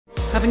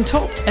Having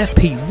topped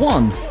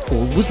FP1,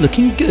 all was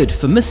looking good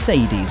for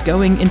Mercedes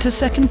going into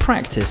second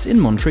practice in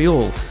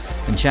Montreal,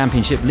 and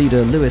championship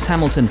leader Lewis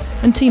Hamilton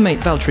and teammate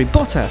Valtteri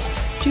Bottas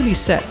duly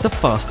set the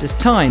fastest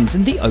times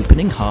in the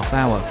opening half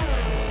hour.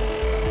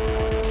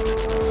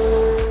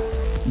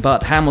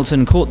 But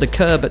Hamilton caught the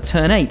curb at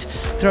turn 8,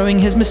 throwing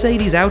his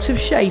Mercedes out of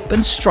shape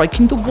and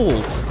striking the wall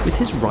with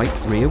his right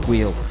rear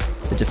wheel.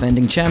 The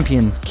defending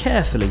champion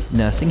carefully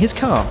nursing his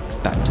car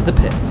back to the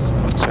pits.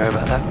 Sorry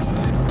about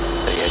that.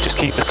 Yeah, just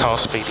keep the car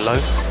speed low.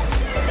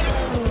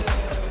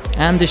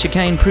 And the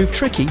chicane proved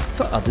tricky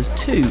for others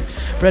too.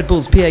 Red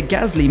Bull's Pierre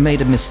Gasly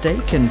made a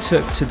mistake and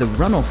took to the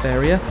runoff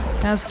area,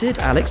 as did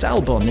Alex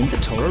Albon in the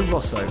Toro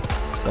Rosso,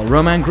 while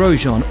Romain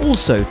Grosjean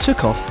also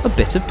took off a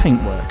bit of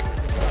paintwork.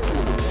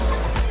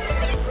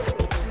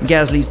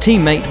 Gasly's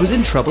teammate was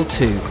in trouble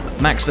too,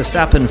 Max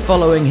Verstappen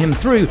following him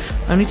through,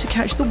 only to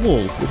catch the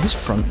wall with his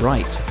front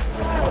right.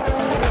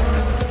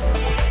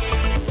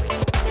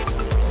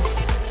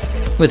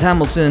 With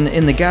Hamilton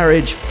in the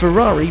garage,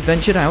 Ferrari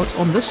ventured out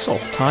on the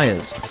soft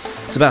tyres.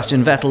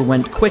 Sebastian Vettel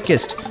went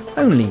quickest,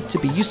 only to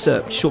be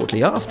usurped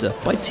shortly after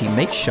by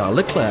teammate Charles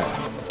Leclerc,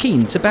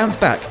 keen to bounce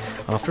back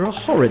after a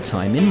horrid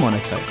time in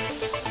Monaco.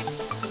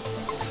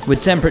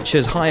 With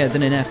temperatures higher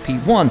than in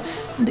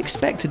FP1 and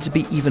expected to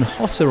be even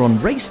hotter on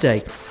race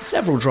day,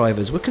 several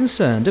drivers were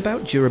concerned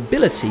about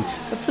durability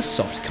of the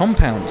soft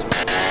compound.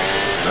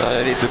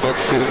 I need to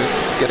box soon,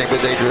 getting a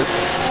bit dangerous.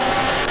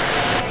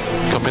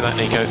 Copy that,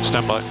 Nico,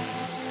 stand by.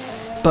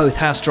 Both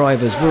Haas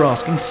drivers were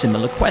asking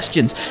similar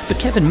questions, but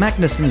Kevin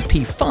Magnussen's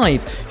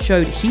P5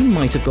 showed he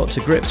might have got to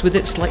grips with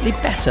it slightly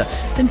better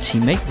than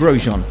teammate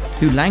Grosjean,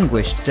 who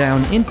languished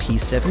down in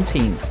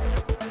P17.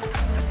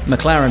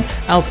 McLaren,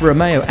 Alfa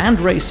Romeo and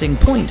Racing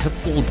Point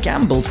have all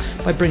gambled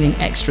by bringing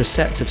extra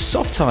sets of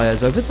soft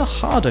tyres over the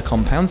harder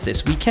compounds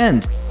this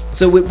weekend,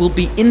 so it will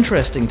be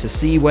interesting to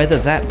see whether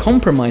that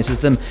compromises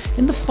them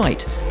in the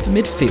fight for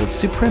midfield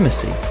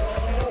supremacy.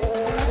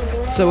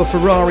 So a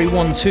Ferrari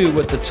 1-2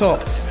 at the top,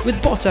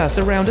 with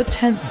Bottas around a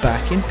tenth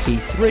back in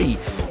P3,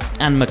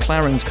 and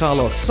McLaren's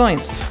Carlos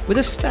Sainz with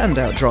a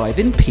standout drive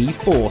in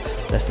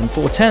P4, less than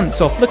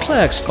 4/10 off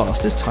Leclerc's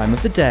fastest time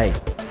of the day.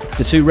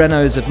 The two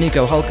Renaults of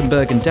Nico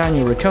Hülkenberg and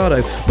Daniel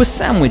Ricciardo were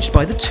sandwiched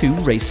by the two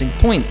Racing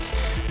Points,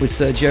 with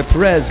Sergio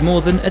Perez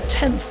more than a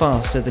tenth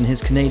faster than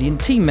his Canadian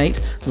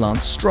teammate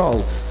Lance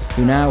Stroll,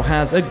 who now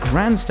has a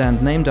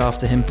grandstand named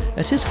after him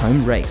at his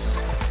home race.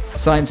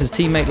 Sainz's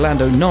teammate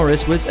Lando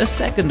Norris was a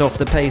second off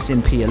the pace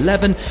in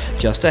P11,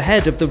 just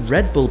ahead of the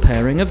Red Bull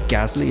pairing of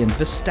Gasly and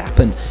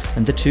Verstappen,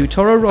 and the two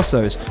Toro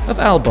Rossos of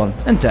Albon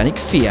and Danick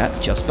Kvyat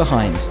just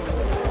behind.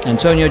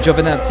 Antonio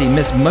Giovinazzi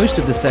missed most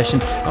of the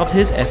session after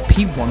his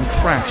FP1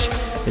 crash,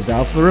 his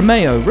Alfa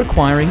Romeo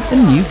requiring a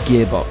new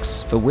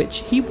gearbox, for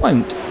which he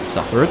won't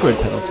suffer a grid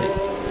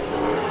penalty.